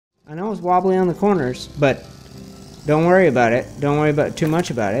I know it's wobbly on the corners, but don't worry about it. Don't worry about too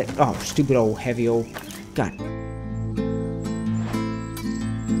much about it. Oh, stupid old heavy old... God.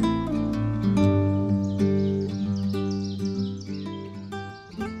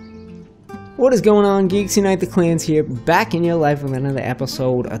 What is going on, Geeks Unite the Clans here, back in your life with another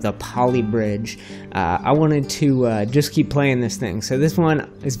episode of the Drawbridge. I wanted to just keep playing this thing. So this one,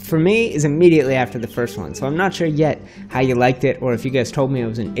 is for me, is immediately after the first one. So I'm not sure yet how you liked it, or if you guys told me I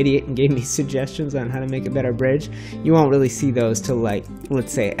was an idiot and gave me suggestions on how to make a better bridge. You won't really see those till, like,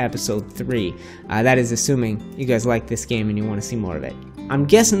 let's say episode 3. That is assuming you guys like this game and you want to see more of it. I'm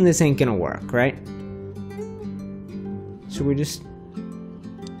guessing this ain't gonna work, right? Should we just...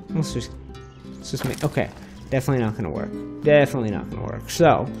 let's just make, okay, definitely not gonna work. Definitely not gonna work.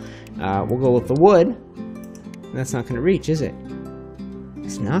 So, we'll go with the wood. That's not gonna reach, is it?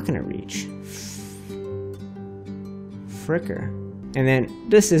 It's not gonna reach. Fricker. And then,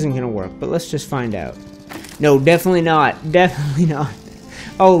 this isn't gonna work, but let's just find out. No, definitely not. Definitely not.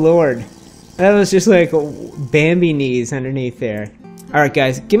 Oh, Lord. That was just like Bambi knees underneath there. Alright,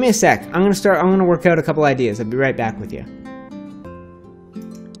 guys, give me a sec. I'm gonna work out a couple ideas. I'll be right back with you.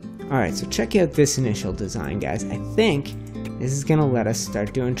 Alright, so check out this initial design, guys. I think this is going to let us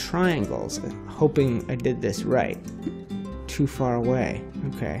start doing triangles. I'm hoping I did this right. Too far away.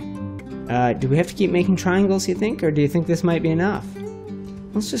 Okay. Do we have to keep making triangles, you think? Or do you think this might be enough?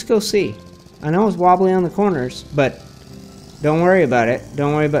 Let's just go see. I know it's wobbly on the corners, but don't worry about it.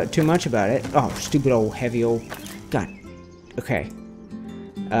 Don't worry about too much about it. Oh, stupid old heavy old... God. Okay.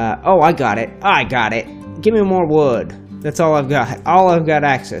 Oh, I got it. I got it. Give me more wood. That's all I've got. All I've got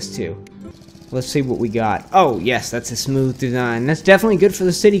access to. Let's see what we got. Oh, yes, that's a smooth design. That's definitely good for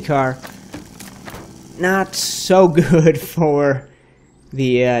the city car. Not so good for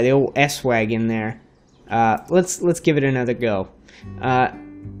the old S-Wagon there. Let's give it another go.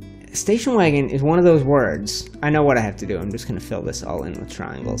 Station wagon is one of those words. I know what I have to do. I'm just going to fill this all in with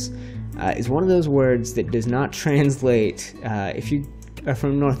triangles. It's one of those words that does not translate, if you are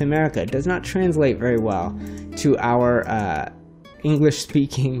from North America, it does not translate very well to our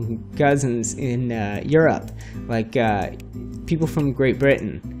English-speaking cousins in Europe. Like people from Great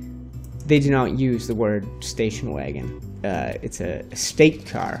Britain, they do not use the word station wagon. It's a state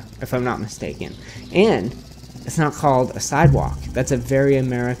car, if I'm not mistaken. And it's not called a sidewalk. That's a very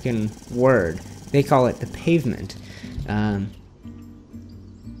American word. They call it the pavement.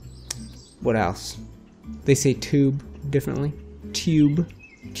 What else? They say tube differently. Tube.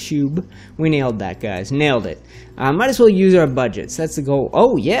 We nailed that, guys. Nailed it. Might as well use our budgets. That's the goal.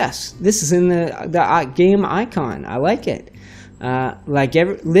 Oh, yes. This is in the game icon. I like it.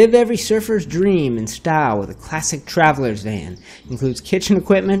 Live every surfer's dream in style with a classic traveler's van. Includes kitchen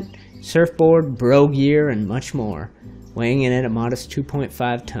equipment, surfboard, bro gear, and much more. Weighing in at a modest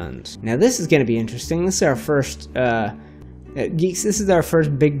 2.5 tons. Now, this is going to be interesting. This is our first... Geeks, this is our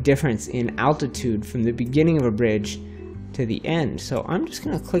first big difference in altitude from the beginning of a bridge to the end. So I'm just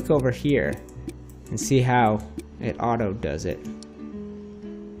going to click over here and see how it auto does it.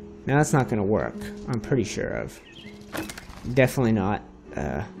 Now that's not going to work, I'm pretty sure of. Definitely not.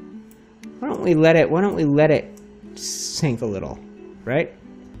 Why don't we let it sink a little, right?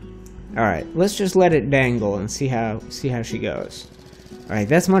 Alright, let's just let it dangle and see how she goes. Alright,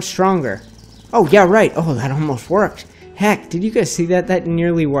 that's much stronger. Oh yeah, right. Oh, that almost worked. Heck, did you guys see that? That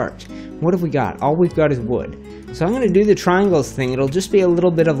nearly worked. What have we got? All we've got is wood. So I'm going to do the triangles thing. It'll just be a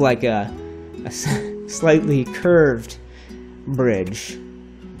little bit of like a slightly curved bridge.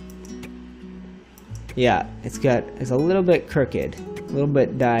 Yeah, it's a little bit crooked, a little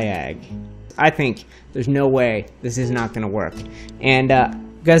bit diag. I think there's no way this is not going to work. And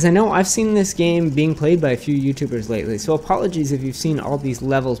guys, I know I've seen this game being played by a few YouTubers lately, so apologies if you've seen all these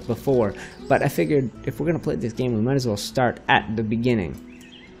levels before, but I figured if we're going to play this game, we might as well start at the beginning.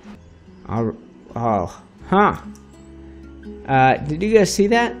 Oh. Huh. Did you guys see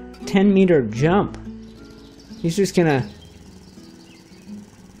that? 10-meter jump. He's just gonna...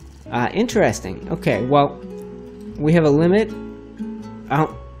 interesting. Okay, well, we have a limit.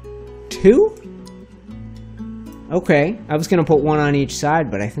 2? Okay, I was gonna put one on each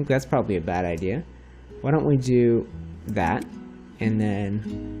side, but I think that's probably a bad idea. Why don't we do that, and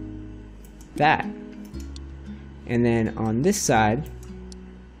then that. And then on this side...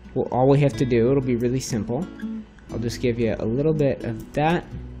 well, all we have to do, it'll be really simple. I'll just give you a little bit of that,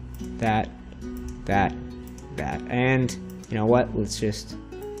 that, and you know what? Let's just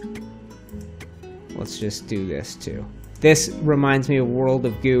do this too. This reminds me of World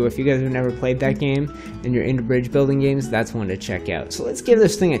of Goo. If you guys have never played that game and you're into bridge building games, that's one to check out. So let's give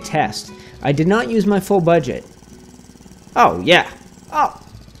this thing a test. I did not use my full budget. Oh yeah. Oh,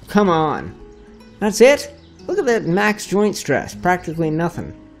 Come on. That's it? Look at that max joint stress. Practically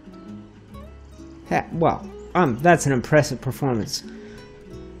nothing. Well, that's an impressive performance.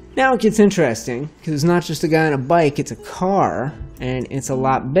 Now it gets interesting, because it's not just a guy on a bike, it's a car, and it's a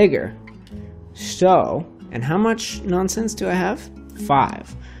lot bigger. So, and how much nonsense do I have?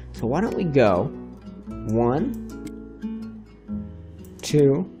 5. So why don't we go 1,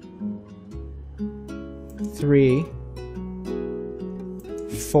 2, 3,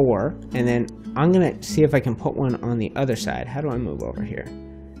 4, and then I'm gonna see if I can put one on the other side. How do I move over here?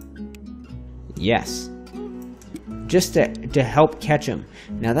 Yes. Just to help catch him.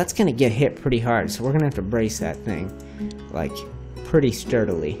 Now that's gonna get hit pretty hard, so we're gonna have to brace that thing, like, pretty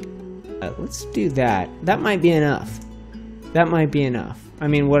sturdily. Let's do that. That might be enough. That might be enough. I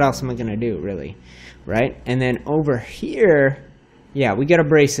mean, what else am I gonna do, really? Right? And then over here, yeah, we gotta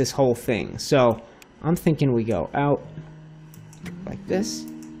brace this whole thing. So, I'm thinking we go out like this.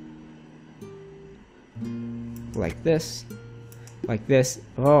 Like this. Like this.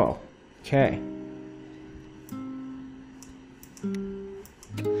 Oh, okay.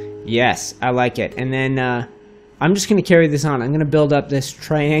 Yes, I like it. And then I'm just going to carry this on. I'm going to build up this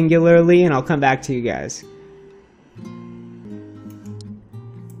triangularly, and I'll come back to you guys.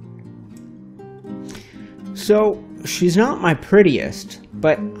 So, she's not my prettiest,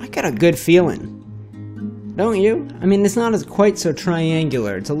 but I got a good feeling. Don't you? I mean, it's not quite so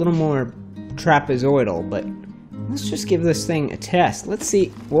triangular. It's a little more trapezoidal, but let's just give this thing a test. Let's see.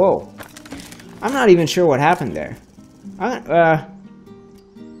 Whoa. I'm not even sure what happened there.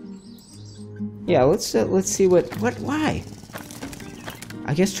 Yeah, let's see why?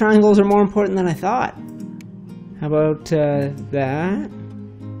 I guess triangles are more important than I thought. How about that?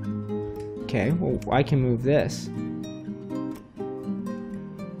 Okay, well, I can move this.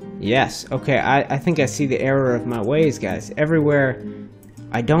 Yes, okay, I think I see the error of my ways, guys. Everywhere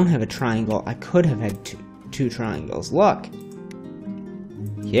I don't have a triangle, I could have had two triangles. Look!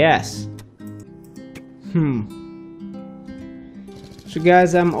 Yes. So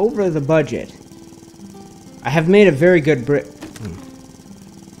guys, I'm over the budget. I have made a very good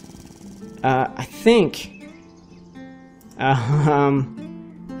I think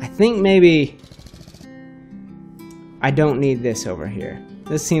maybe I don't need this over here.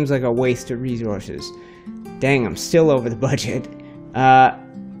 This seems like a waste of resources. Dang, I'm still over the budget.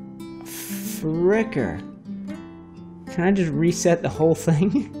 Fricker. Can I just reset the whole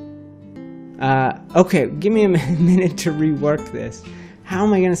thing? Okay, give me a minute to rework this. How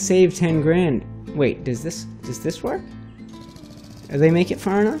am I gonna save 10 grand? Wait, does this work? Do they make it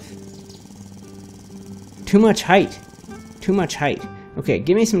far enough? Too much height. Too much height. Okay,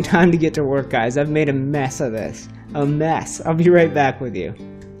 give me some time to get to work, guys. I've made a mess of this. A mess. I'll be right back with you.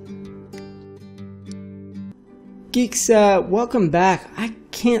 Geeks, welcome back. I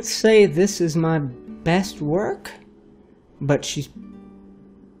can't say this is my best work, but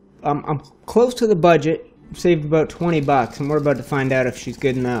I'm close to the budget. Saved about 20 bucks, and we're about to find out if she's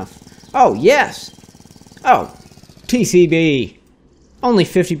good enough. Oh, yes! Oh, TCB. Only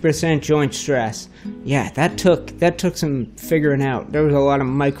 50% joint stress. Yeah, that took some figuring out. There was a lot of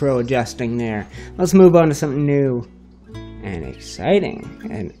micro adjusting there. Let's move on to something new and exciting.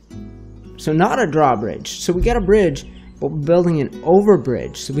 And so not a drawbridge. So we got a bridge, but we're building an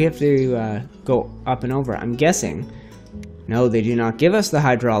overbridge. So we have to go up and over. I'm guessing. No, they do not give us the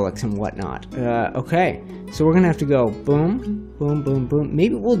hydraulics and whatnot. Okay, so we're gonna have to go boom, boom, boom, boom.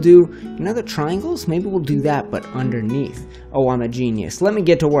 Maybe we'll do another triangles. Maybe we'll do that, but underneath. Oh, I'm a genius. Let me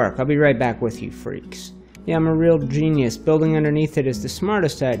get to work. I'll be right back with you, freaks. Yeah, I'm a real genius. Building underneath it is the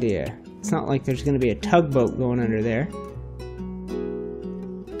smartest idea. It's not like there's gonna be a tugboat going under there.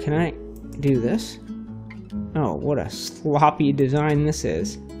 Can I do this? Oh, what a sloppy design this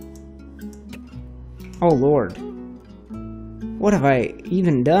is. Oh, Lord. What have I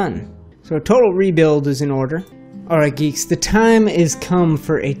even done? So a total rebuild is in order. Alright, geeks, the time is come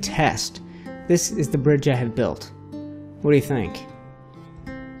for a test. This is the bridge I have built. What do you think?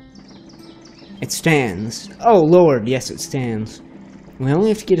 It stands. Oh, Lord, yes, it stands. We only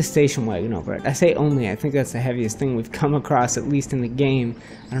have to get a station wagon over it. I say only, I think that's the heaviest thing we've come across, at least in the game.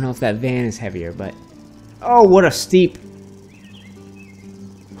 I don't know if that van is heavier, but... Oh, what a steep...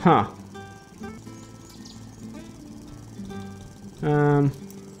 Huh.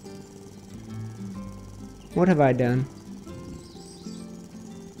 What have I done?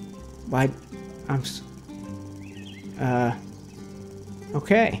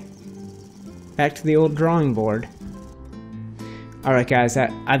 Okay. Back to the old drawing board. Alright guys,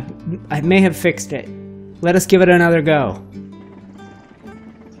 I may have fixed it. Let us give it another go.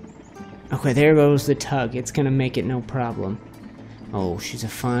 Okay, there goes the tug. It's gonna make it no problem. Oh, she's a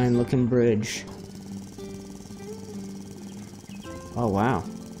fine looking bridge. Oh, wow.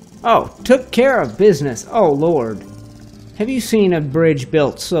 Oh, took care of business. Oh, Lord. Have you seen a bridge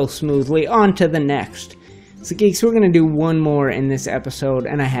built so smoothly? On to the next. So, geeks, we're going to do one more in this episode,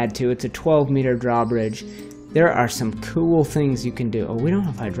 and I had to. It's a 12-meter drawbridge. There are some cool things you can do. Oh, we don't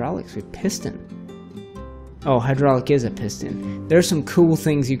have hydraulics. We have piston. Oh, hydraulic is a piston. There's some cool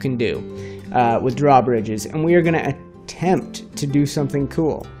things you can do with drawbridges, and we are going to attempt to do something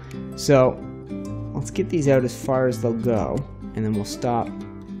cool. So, let's get these out as far as they'll go, and then we'll stop.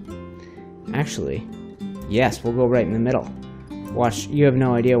 Actually, yes, we'll go right in the middle. Watch, you have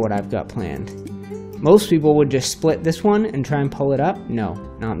no idea what I've got planned. Most people would just split this one and try and pull it up. No,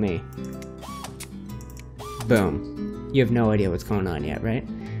 not me. Boom. You have no idea what's going on yet, right?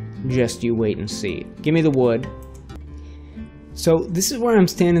 Just you wait and see. Give me the wood. So this is where I'm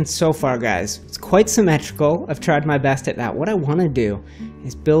standing so far, guys. It's quite symmetrical. I've tried my best at that. What I want to do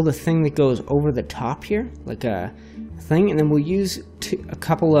is build a thing that goes over the top here, like a thing, and then we'll use a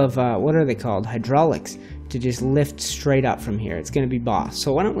couple of, what are they called? Hydraulics, to just lift straight up from here. It's going to be boss.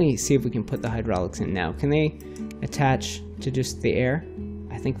 So why don't we see if we can put the hydraulics in now? Can they attach to just the air?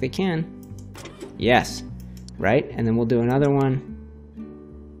 I think they can. Yes. Right? And then we'll do another one.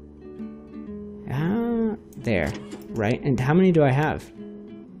 There. Right? And how many do I have?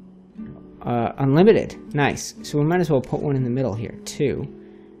 Unlimited. Nice. So we might as well put one in the middle here. 2.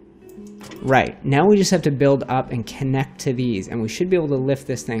 Right. Now we just have to build up and connect to these, and we should be able to lift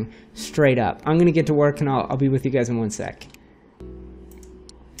this thing straight up. I'm going to get to work, and I'll be with you guys in 1 sec.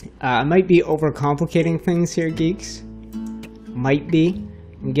 I might be overcomplicating things here, geeks. Might be.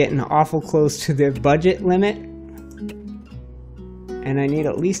 I'm getting awful close to the budget limit. And I need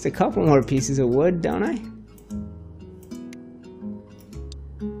at least a couple more pieces of wood, don't I?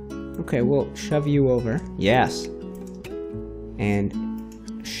 Okay, we'll shove you over. Yes. And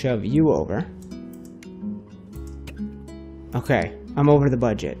shove you over. Okay, I'm over the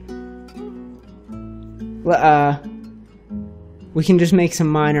budget. We can just make some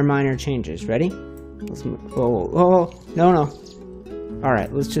minor changes. Ready? Let's move. Oh, no.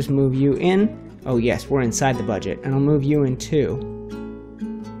 Alright, let's just move you in. Oh yes, we're inside the budget. And I'll move you in too.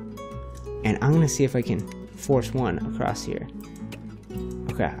 And I'm gonna see if I can force one across here.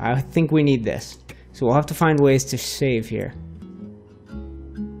 Okay, I think we need this. So we'll have to find ways to save here.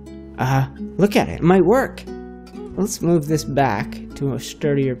 Look at it. It might work. Let's move this back to a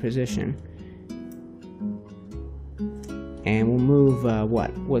sturdier position. And we'll move,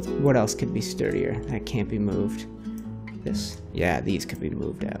 what else could be sturdier? That can't be moved. This. Yeah, these could be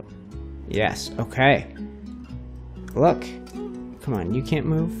moved out. Yes, okay. Look. Come on, you can't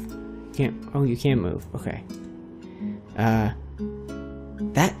move? Oh, you can move. Okay.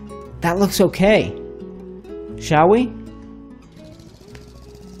 That looks okay. Shall we?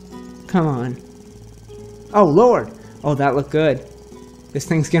 Come on. Oh, Lord. Oh, that looked good. This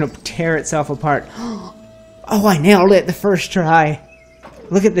thing's gonna tear itself apart. Oh, I nailed it the first try.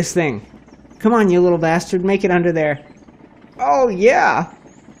 Look at this thing. Come on, you little bastard. Make it under there. Oh, yeah.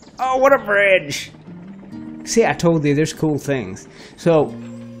 Oh, what a bridge. See, I told you there's cool things. So,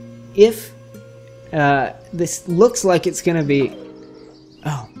 if this looks like it's gonna be...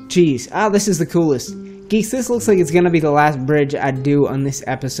 Oh, geez. Oh, this is the coolest. Geeks, this looks like it's going to be the last bridge I do on this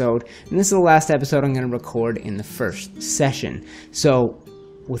episode. And this is the last episode I'm going to record in the first session. So,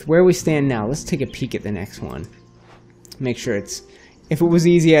 with where we stand now, let's take a peek at the next one. Make sure it's... If it was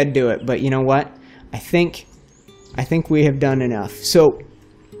easy, I'd do it. But you know what? I think we have done enough. So,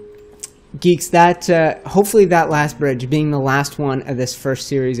 geeks, that hopefully that last bridge, being the last one of this first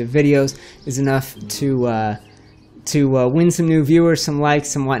series of videos, is enough to win some new viewers, some likes,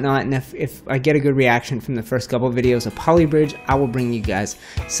 some whatnot. And if I get a good reaction from the first couple of videos of Polybridge, I will bring you guys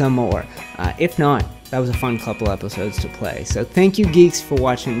some more. If not, that was a fun couple episodes to play. So thank you, geeks, for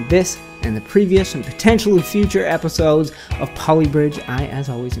watching this and the previous and potentially future episodes of Polybridge. I, as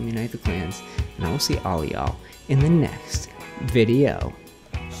always, am Unite the Clans, and I will see all of y'all in the next video.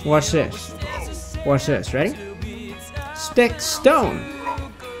 Watch this. Watch this. Ready? Stick, stone.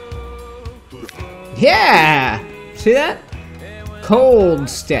 Yeah! See that? Cold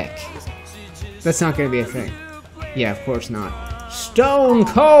stick. That's not going to be a thing. Yeah, of course not. Stone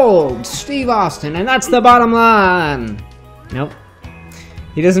Cold Steve Austin, and that's the bottom line. Nope.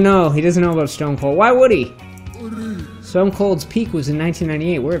 He doesn't know. He doesn't know about Stone Cold. Why would he? Stone Cold's peak was in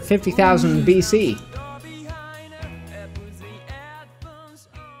 1998. We're at 50,000 BC.